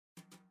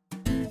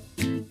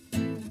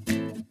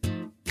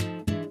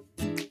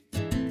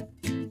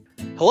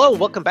Hello,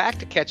 and welcome back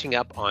to Catching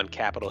Up on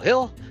Capitol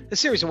Hill, the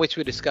series in which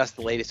we discuss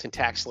the latest in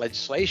tax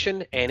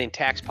legislation and in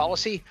tax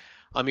policy.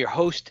 I'm your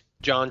host,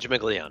 John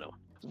Gimigliano.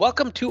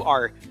 Welcome to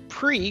our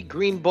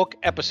pre-Green Book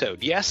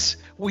episode. Yes,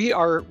 we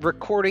are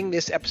recording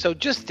this episode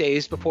just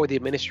days before the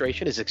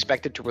administration is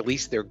expected to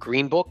release their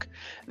Green Book,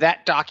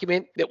 that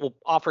document that will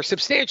offer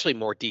substantially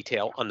more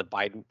detail on the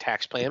Biden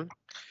tax plan.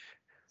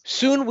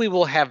 Soon we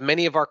will have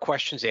many of our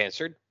questions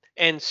answered,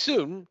 and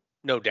soon,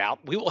 no doubt,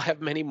 we will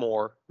have many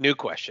more new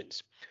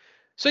questions.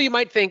 So you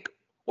might think,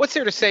 what's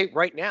there to say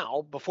right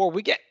now before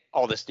we get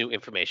all this new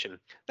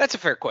information? That's a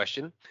fair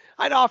question.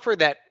 I'd offer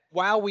that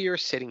while we are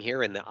sitting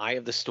here in the eye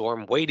of the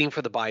storm waiting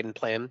for the Biden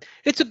plan,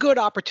 it's a good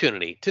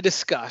opportunity to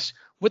discuss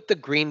what the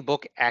Green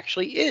Book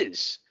actually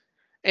is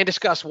and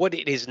discuss what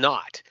it is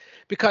not.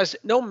 Because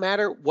no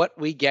matter what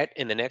we get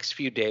in the next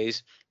few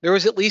days, there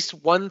is at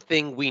least one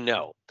thing we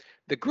know.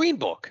 The Green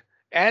Book,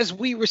 as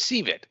we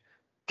receive it,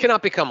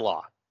 cannot become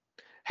law.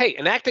 Hey,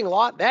 enacting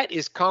law, that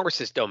is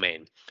Congress's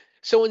domain.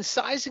 So in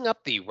sizing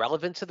up the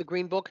relevance of the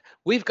Green Book,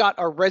 we've got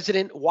our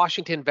resident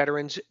Washington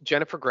veterans,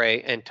 Jennifer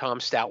Gray and Tom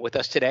Stout, with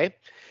us today.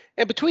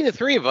 And between the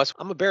three of us,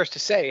 I'm embarrassed to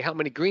say how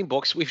many Green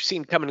Books we've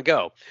seen come and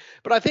go.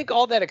 But I think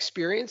all that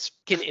experience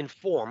can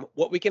inform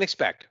what we can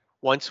expect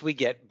once we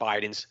get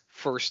Biden's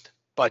first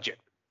budget.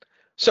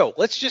 So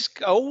let's just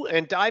go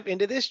and dive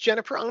into this.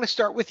 Jennifer, I'm going to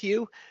start with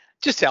you.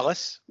 Just tell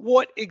us,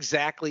 what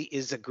exactly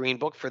is a Green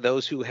Book for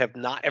those who have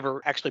not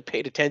ever actually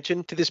paid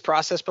attention to this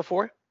process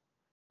before?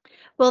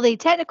 Well, the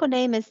technical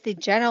name is the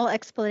General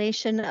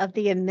Explanation of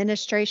the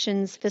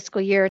Administration's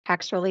Fiscal Year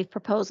Tax Relief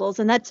Proposals.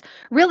 And that's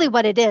really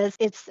what it is.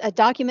 It's a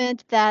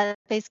document that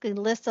basically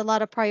lists a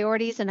lot of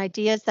priorities and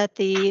ideas that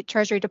the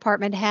Treasury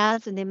Department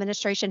has and the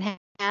administration has.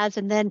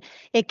 And then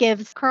it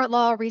gives current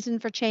law, reason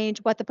for change,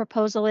 what the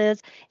proposal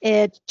is.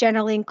 It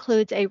generally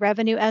includes a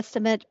revenue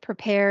estimate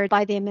prepared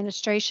by the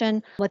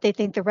administration, what they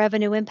think the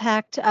revenue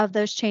impact of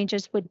those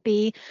changes would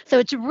be. So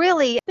it's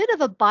really a bit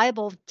of a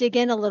Bible. Dig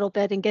in a little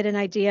bit and get an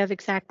idea of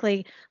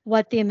exactly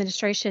what the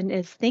administration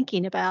is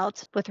thinking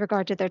about with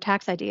regard to their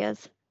tax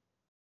ideas.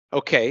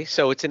 Okay,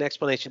 so it's an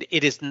explanation.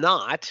 It is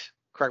not,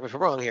 correct me if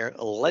I'm wrong here,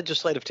 a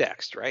legislative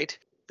text, right?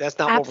 That's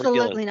not what we're dealing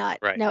with. Absolutely not.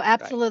 Right. No,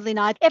 absolutely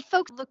not. If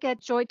folks look at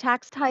joint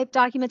tax type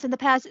documents in the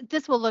past,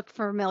 this will look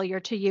familiar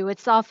to you.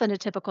 It's often a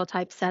typical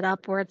type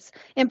setup where it's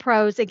in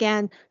prose,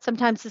 again,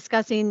 sometimes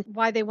discussing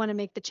why they want to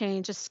make the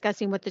change,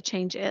 discussing what the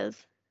change is.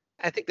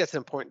 I think that's an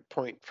important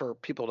point for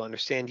people to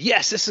understand.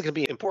 Yes, this is going to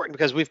be important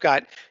because we've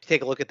got,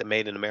 take a look at the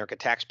Made in America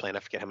tax plan. I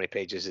forget how many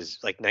pages is,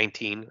 like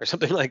 19 or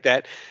something like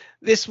that.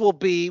 This will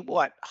be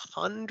what,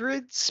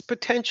 hundreds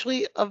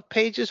potentially of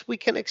pages we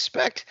can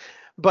expect,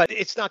 but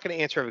it's not going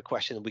to answer every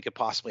question that we could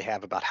possibly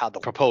have about how the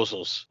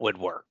proposals would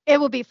work. It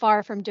will be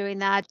far from doing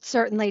that.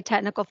 Certainly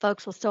technical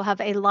folks will still have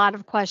a lot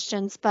of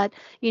questions, but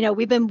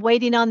we've been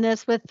waiting on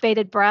this with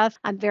bated breath.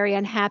 I'm very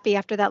unhappy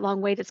after that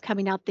long wait. It's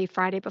coming out the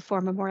Friday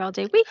before Memorial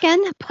Day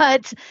weekend,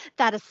 but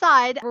that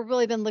aside, we've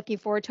really been looking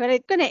forward to it.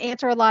 It's going to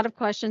answer a lot of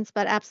questions,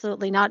 but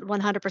absolutely not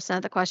 100%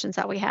 of the questions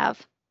that we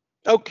have.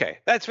 Okay,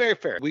 that's very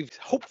fair. We've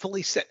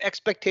hopefully set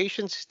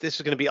expectations. This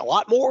is going to be a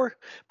lot more,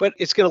 but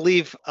it's going to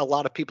leave a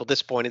lot of people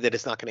disappointed that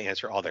it's not going to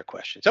answer all their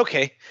questions.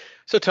 Okay,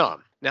 so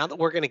Tom, now that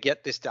we're going to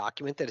get this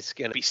document that is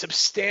going to be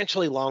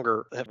substantially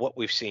longer than what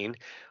we've seen,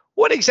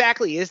 what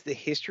exactly is the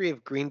history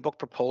of Green Book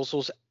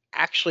proposals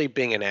actually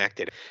being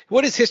enacted?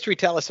 What does history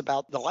tell us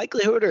about the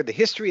likelihood or the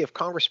history of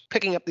Congress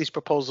picking up these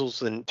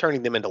proposals and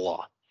turning them into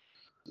law?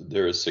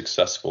 They're as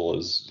successful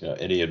as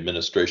any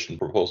administration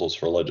proposals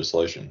for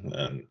legislation.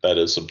 And that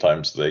is,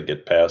 sometimes they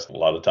get passed, a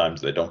lot of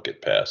times they don't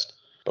get passed.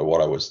 But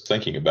what I was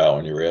thinking about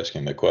when you were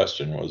asking the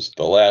question was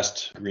the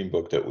last Green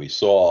Book that we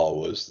saw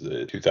was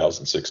the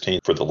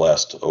 2016 for the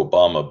last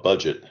Obama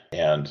budget.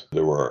 And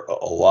there were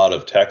a lot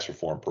of tax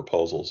reform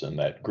proposals in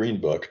that Green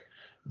Book,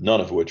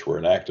 none of which were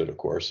enacted, of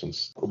course,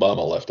 since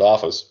Obama left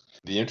office.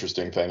 The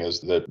interesting thing is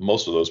that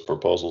most of those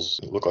proposals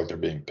look like they're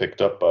being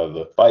picked up by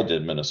the Biden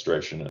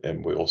administration,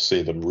 and we'll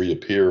see them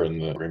reappear in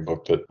the Green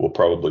Book that will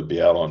probably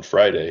be out on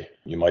Friday.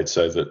 You might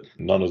say that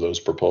none of those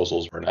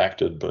proposals were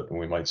enacted, but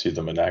we might see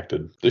them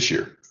enacted this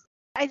year.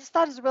 I just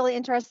thought it was a really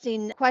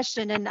interesting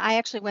question. And I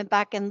actually went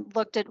back and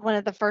looked at one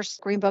of the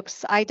first Green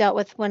Books I dealt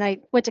with when I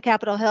went to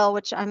Capitol Hill,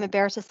 which I'm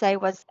embarrassed to say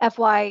was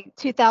FY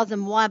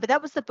 2001. But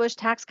that was the Bush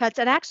tax cuts.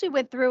 And I actually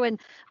went through and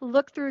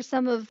looked through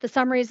some of the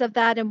summaries of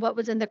that and what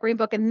was in the Green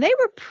Book. And they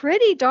were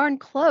pretty darn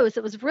close.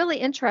 It was really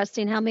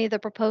interesting how many of the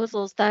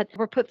proposals that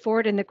were put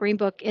forward in the Green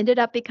Book ended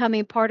up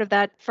becoming part of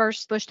that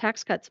first Bush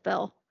tax cuts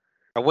bill.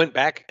 I went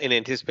back in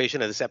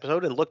anticipation of this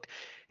episode and looked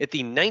at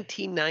the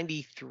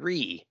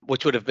 1993,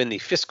 which would have been the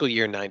fiscal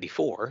year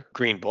 94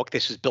 Green Book.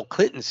 This was Bill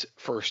Clinton's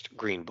first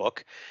Green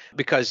Book,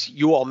 because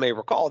you all may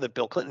recall that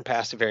Bill Clinton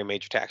passed a very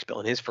major tax bill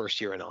in his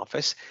first year in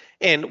office.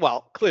 And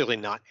while clearly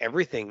not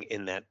everything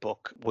in that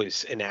book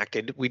was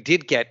enacted, we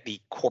did get the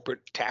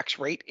corporate tax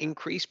rate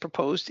increase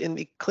proposed in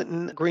the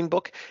Clinton Green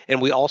Book. And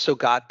we also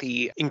got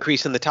the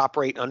increase in the top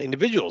rate on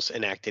individuals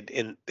enacted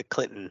in the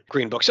Clinton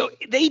Green Book. So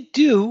they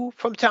do,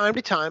 from time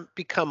to time,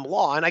 become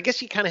law. And I guess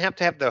you kind of have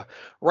to have the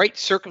right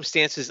circumstances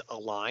circumstances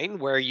align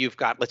where you've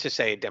got, let's just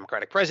say, a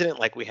Democratic president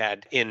like we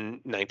had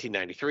in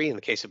 1993 in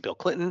the case of Bill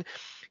Clinton.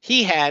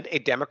 He had a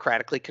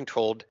democratically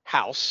controlled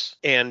House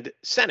and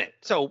Senate.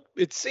 So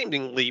it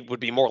seemingly would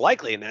be more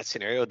likely in that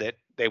scenario that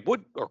they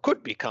would or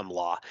could become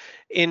law.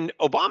 In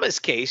Obama's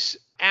case,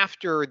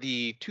 after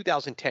the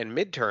 2010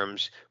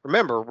 midterms,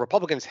 remember,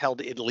 Republicans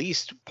held at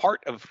least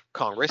part of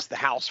Congress, the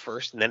House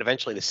first, and then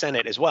eventually the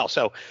Senate as well.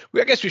 So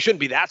I guess we shouldn't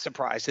be that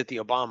surprised that the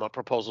Obama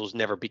proposals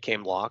never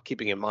became law,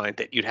 keeping in mind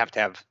that you'd have to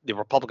have the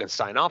Republicans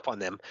sign off on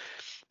them.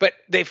 But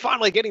they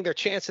finally getting their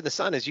chance in the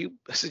sun, as you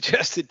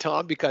suggested,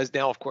 Tom, because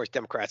now, of course,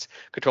 Democrats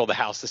control the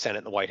House, the Senate,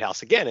 and the White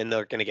House again, and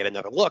they're going to get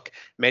another look.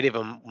 Many of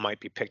them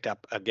might be picked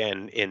up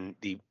again in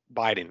the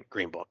Biden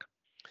Green Book.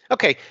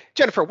 Okay,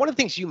 Jennifer, one of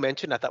the things you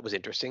mentioned I thought was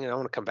interesting, and I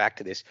want to come back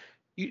to this.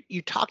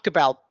 You talked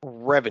about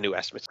revenue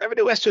estimates.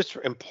 Revenue estimates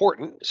are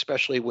important,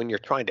 especially when you're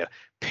trying to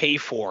pay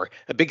for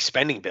a big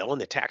spending bill and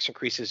the tax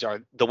increases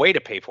are the way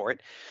to pay for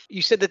it.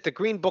 You said that the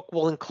Green Book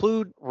will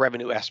include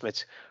revenue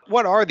estimates.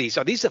 What are these?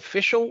 Are these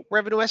official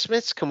revenue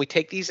estimates? Can we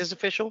take these as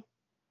official?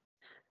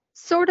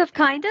 Sort of,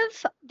 kind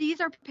of.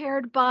 These are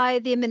prepared by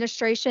the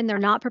administration. They're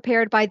not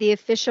prepared by the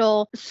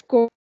official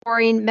scoring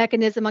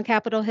mechanism on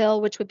Capitol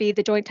Hill, which would be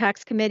the Joint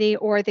Tax Committee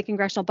or the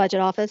Congressional Budget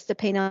Office,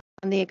 depending on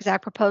the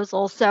exact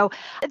proposal. So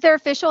they're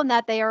official in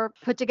that they are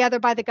put together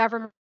by the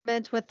government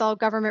with all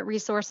government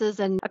resources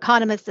and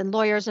economists and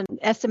lawyers and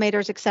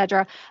estimators, et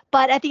cetera.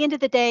 But at the end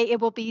of the day,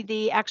 it will be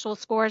the actual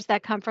scores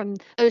that come from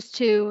those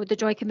two, the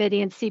Joint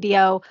Committee and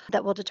CBO,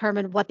 that will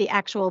determine what the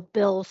actual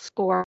bill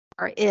score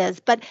is.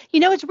 But,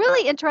 it's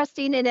really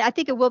interesting, and I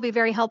think it will be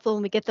very helpful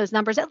when we get those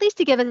numbers, at least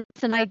to give us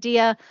an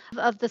idea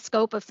of the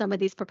scope of some of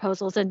these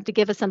proposals, and to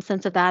give us some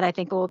sense of that, I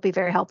think it will be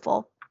very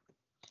helpful.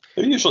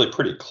 They're usually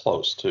pretty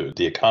close, too.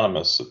 The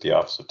economists at the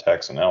Office of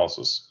Tax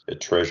Analysis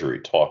at Treasury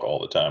talk all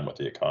the time with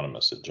the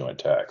economists at Joint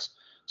Tax.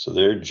 So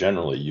they're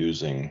generally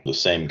using the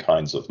same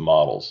kinds of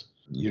models.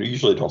 You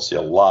usually don't see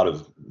a lot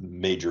of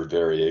major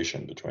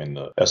variation between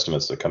the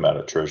estimates that come out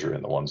of Treasury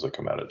and the ones that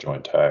come out of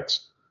Joint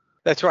Tax.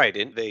 That's right.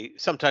 And they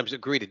sometimes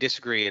agree to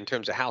disagree in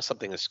terms of how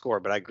something is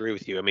scored, but I agree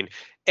with you. I mean,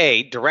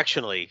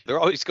 directionally, they're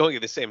always going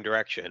in the same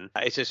direction.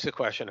 It's just a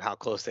question of how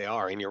close they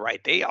are. And you're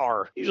right, they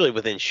are usually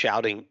within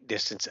shouting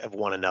distance of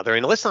one another.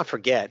 And let's not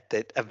forget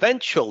that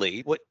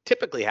eventually what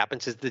typically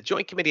happens is the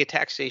Joint Committee of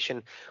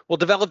Taxation will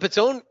develop its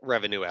own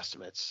revenue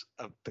estimates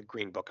of the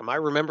Green Book. Am I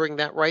remembering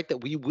that right?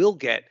 That we will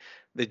get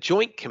the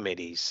Joint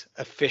Committee's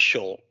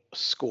official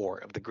score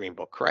of the Green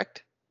Book,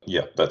 correct?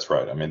 Yeah, that's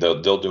right. I mean,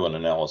 they'll do an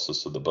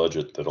analysis of the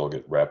budget that'll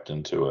get wrapped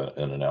into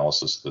an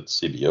analysis that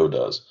CBO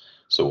does.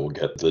 So we'll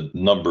get the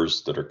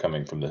numbers that are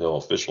coming from the Hill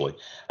officially.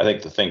 I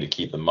think the thing to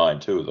keep in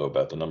mind, too, though,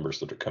 about the numbers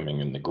that are coming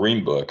in the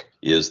Green Book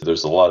is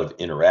there's a lot of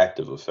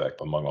interactive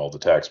effect among all the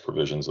tax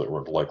provisions that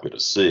we're likely to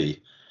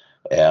see.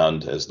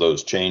 And as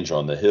those change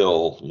on the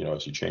Hill,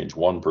 as you change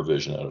one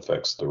provision, it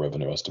affects the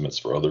revenue estimates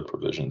for other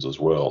provisions as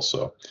well.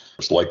 So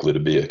there's likely to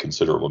be a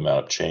considerable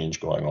amount of change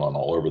going on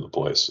all over the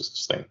place as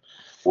this thing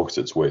works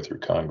its way through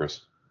Congress.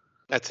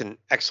 That's an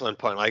excellent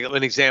point. Like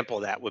an example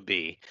of that would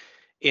be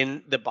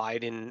in the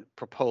Biden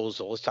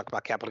proposal. Let's talk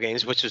about capital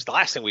gains, which is the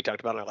last thing we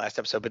talked about in our last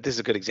episode, but this is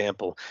a good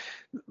example.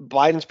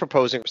 Biden's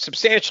proposing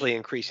substantially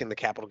increasing the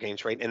capital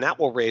gains rate, and that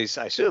will raise,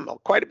 I assume,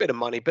 quite a bit of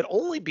money, but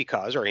only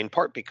because, or in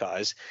part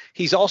because,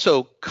 he's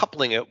also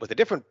coupling it with a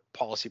different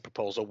policy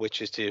proposal,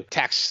 which is to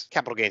tax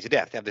capital gains at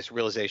death, to have this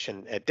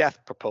realization at death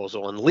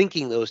proposal, and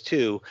linking those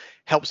two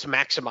helps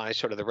maximize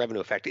sort of the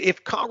revenue effect.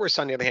 If Congress,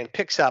 on the other hand,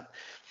 picks up,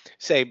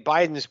 say,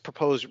 Biden's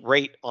proposed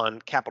rate on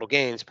capital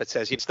gains, but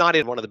says it's not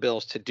in one of the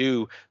bills to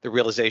do the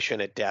realization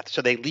at death,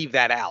 so they leave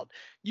that out,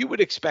 you would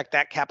expect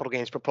that capital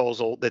gains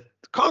proposal that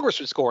Congress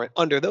would score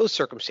under those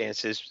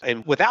circumstances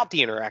and without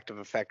the interactive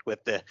effect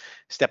with the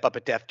step up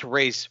at death to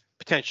raise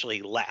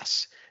potentially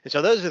less. And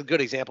so those are the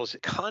good examples.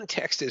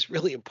 Context is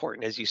really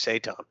important, as you say,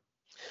 Tom.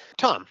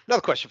 Tom,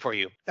 another question for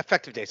you.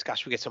 Effective dates.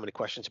 Gosh, we get so many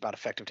questions about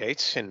effective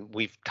dates, and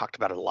we've talked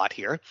about it a lot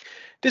here.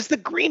 Does the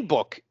Green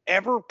Book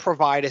ever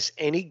provide us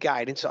any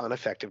guidance on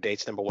effective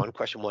dates? Number one,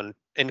 question one.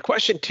 And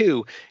question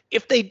two,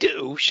 if they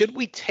do, should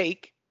we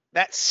take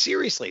that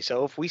seriously?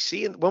 So if we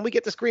see, when we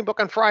get this Green Book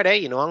on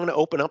Friday, I'm going to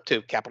open up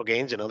to capital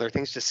gains and other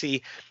things to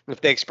see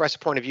if they express a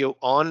point of view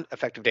on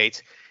effective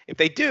dates. If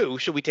they do,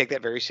 should we take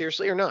that very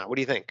seriously or not? What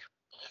do you think?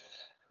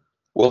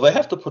 Well, they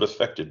have to put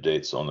effective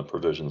dates on the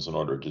provisions in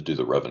order to do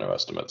the revenue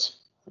estimates.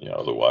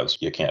 Otherwise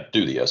you can't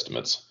do the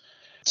estimates.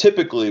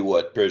 Typically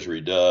what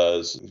Treasury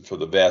does for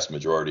the vast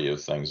majority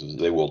of things is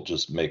they will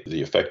just make the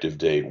effective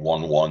date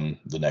 1/1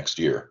 the next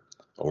year,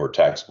 or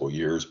taxable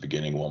years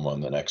beginning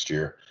 1/1 the next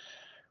year.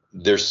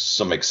 There's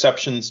some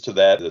exceptions to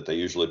that they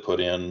usually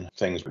put in,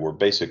 things where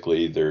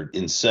basically they're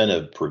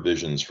incentive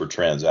provisions for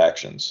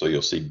transactions. So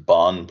you'll see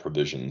bond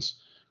provisions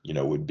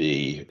would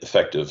be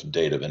effective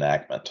date of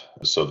enactment,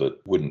 so that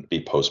wouldn't be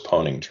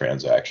postponing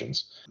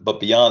transactions. But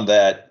beyond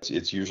that,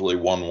 it's usually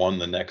 1/1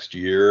 the next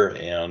year,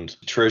 and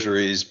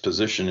Treasury's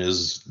position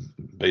is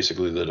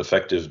basically that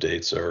effective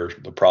dates are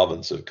the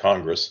province of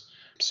Congress,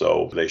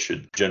 so they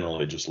should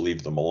generally just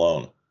leave them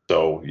alone.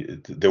 So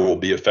there will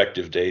be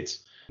effective dates,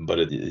 but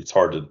it's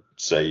hard to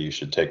say you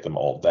should take them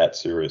all that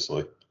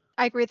seriously.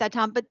 I agree with that,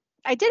 Tom. But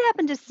I did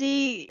happen to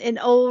see an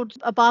old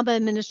Obama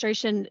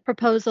administration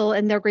proposal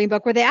in their Green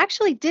Book where they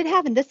actually did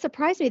have, and this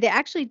surprised me, they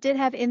actually did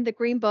have in the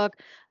Green Book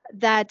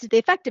that the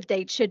effective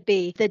date should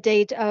be the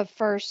date of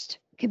first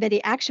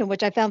committee action,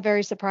 which I found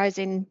very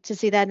surprising to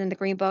see that in the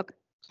Green Book.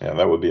 Yeah,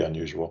 that would be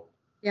unusual.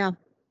 Yeah.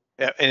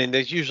 Yeah, and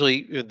there's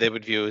usually they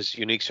would view as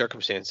unique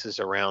circumstances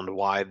around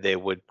why they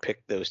would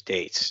pick those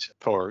dates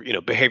for,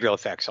 behavioral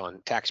effects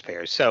on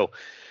taxpayers. So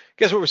I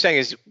guess what we're saying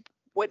is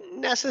wouldn't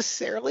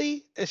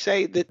necessarily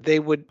say that they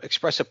would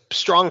express a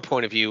strong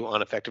point of view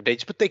on effective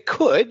dates, but they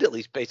could, at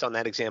least based on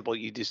that example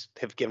you just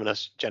have given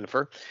us,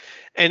 Jennifer.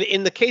 And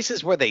in the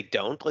cases where they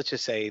don't, let's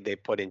just say they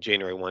put in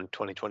January 1,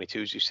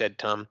 2022, as you said,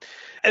 Tom.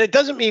 And it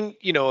doesn't mean,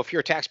 if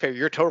you're a taxpayer,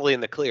 you're totally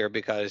in the clear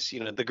because,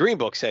 the Green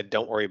Book said,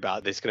 don't worry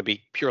about it. It's going to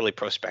be purely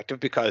prospective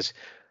because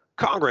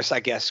Congress,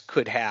 I guess,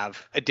 could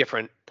have a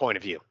different point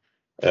of view.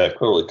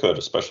 Clearly could,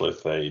 especially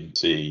if they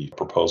see a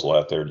proposal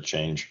out there to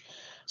change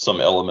some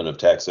element of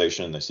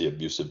taxation. They see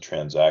abusive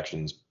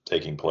transactions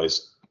taking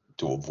place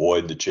to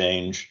avoid the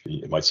change.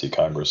 You might see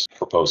Congress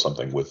propose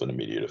something with an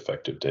immediate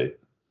effective date.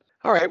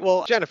 All right.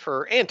 Well,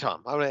 Jennifer and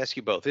Tom, I'm going to ask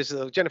you both.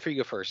 Jennifer, you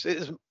go first.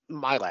 This is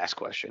my last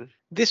question.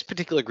 This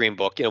particular Green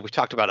Book, we've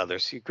talked about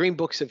others. Green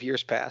Books of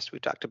years past.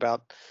 We've talked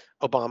about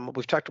Obama.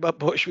 We've talked about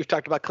Bush. We've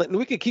talked about Clinton.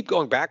 We could keep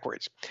going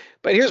backwards.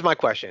 But here's my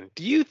question.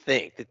 Do you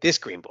think that this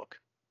Green Book,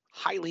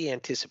 highly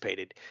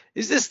anticipated,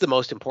 is this the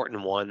most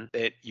important one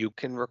that you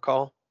can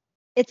recall?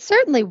 It's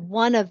certainly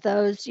one of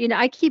those.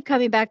 I keep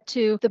coming back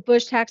to the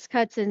Bush tax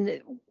cuts,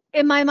 and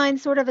in my mind,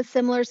 sort of a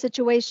similar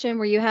situation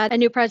where you had a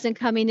new president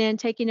coming in,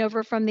 taking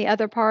over from the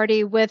other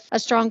party with a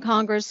strong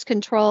Congress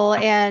control,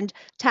 and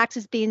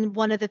taxes being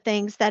one of the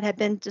things that had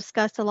been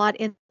discussed a lot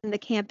in the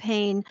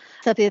campaign,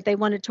 something that they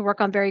wanted to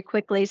work on very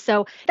quickly.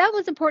 So that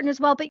was important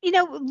as well. But,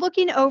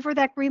 looking over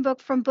that Green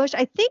Book from Bush,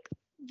 I think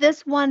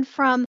this one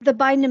from the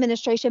Biden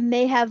administration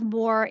may have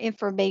more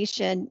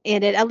information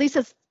in it, at least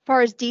as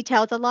far as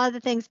details. A lot of the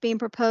things being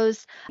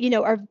proposed,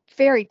 are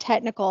very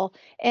technical.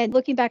 And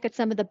looking back at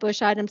some of the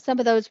Bush items, some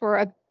of those were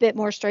a bit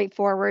more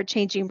straightforward,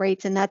 changing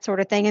rates and that sort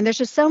of thing. And there's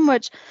just so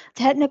much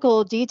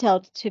technical detail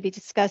to be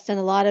discussed in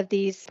a lot of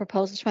these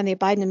proposals from the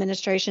Biden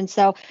administration.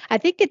 So I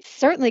think it's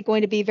certainly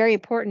going to be very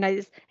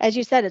important. As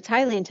you said, it's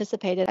highly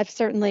anticipated. I've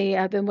certainly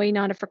been waiting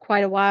on it for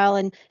quite a while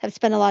and have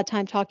spent a lot of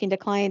time talking to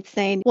clients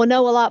saying, we'll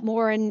know a lot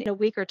more in a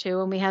week or two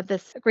when we have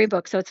this Green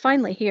Book. So it's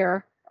finally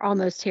here,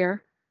 almost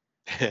here.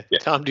 Yeah.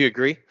 Tom, do you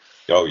agree?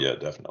 Oh yeah,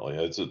 definitely.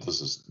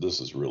 This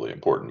is really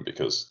important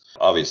because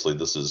obviously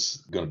this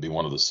is going to be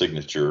one of the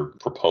signature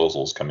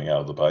proposals coming out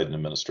of the Biden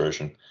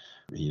administration.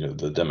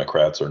 The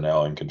Democrats are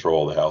now in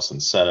control of the House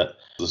and Senate.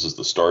 This is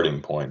the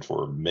starting point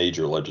for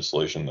major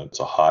legislation that's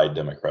a high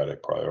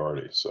Democratic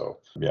priority. So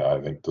yeah,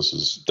 I think this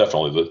is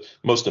definitely the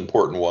most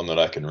important one that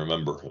I can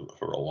remember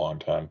for a long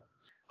time.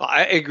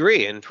 I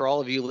agree. And for all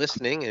of you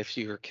listening, if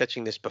you're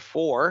catching this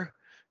before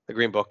the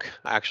Green Book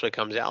actually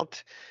comes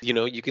out,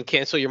 you can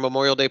cancel your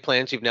Memorial Day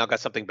plans. You've now got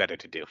something better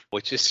to do,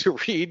 which is to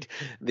read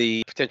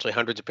the potentially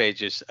hundreds of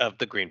pages of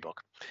the Green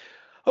Book.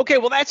 Okay,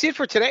 well, that's it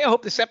for today. I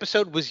hope this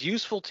episode was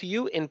useful to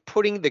you in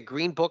putting the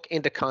Green Book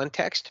into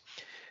context.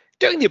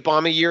 During the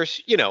Obama years,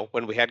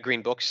 when we had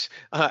Green Books,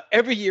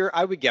 every year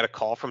I would get a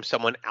call from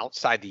someone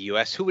outside the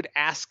U.S. who would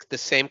ask the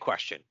same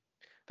question.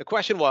 The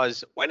question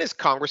was, when is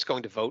Congress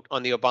going to vote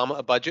on the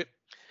Obama budget?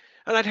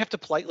 And I'd have to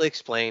politely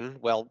explain,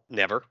 well,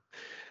 never.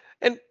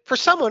 And for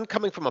someone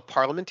coming from a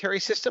parliamentary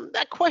system,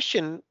 that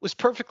question was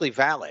perfectly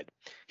valid.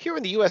 Here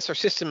in the U.S., our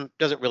system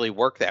doesn't really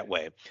work that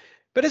way.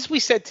 But as we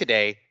said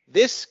today,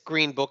 this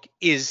Green Book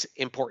is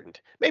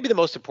important, maybe the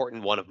most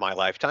important one of my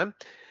lifetime,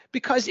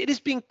 because it is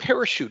being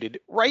parachuted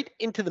right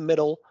into the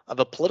middle of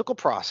a political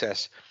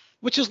process,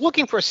 which is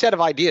looking for a set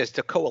of ideas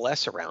to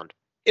coalesce around.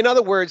 In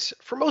other words,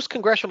 for most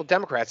congressional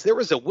Democrats, there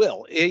is a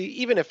will,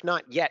 even if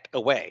not yet a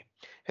way.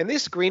 And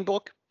this Green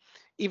Book,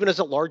 even as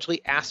a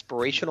largely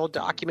aspirational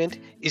document,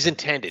 is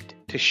intended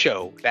to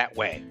show that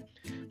way.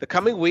 The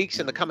coming weeks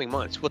and the coming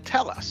months will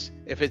tell us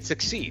if it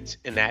succeeds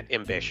in that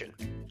ambition.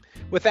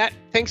 With that,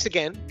 thanks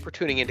again for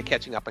tuning in to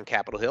Catching Up on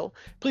Capitol Hill.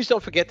 Please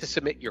don't forget to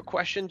submit your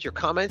questions, your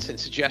comments, and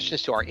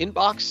suggestions to our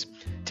inbox.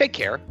 Take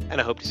care, and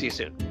I hope to see you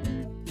soon.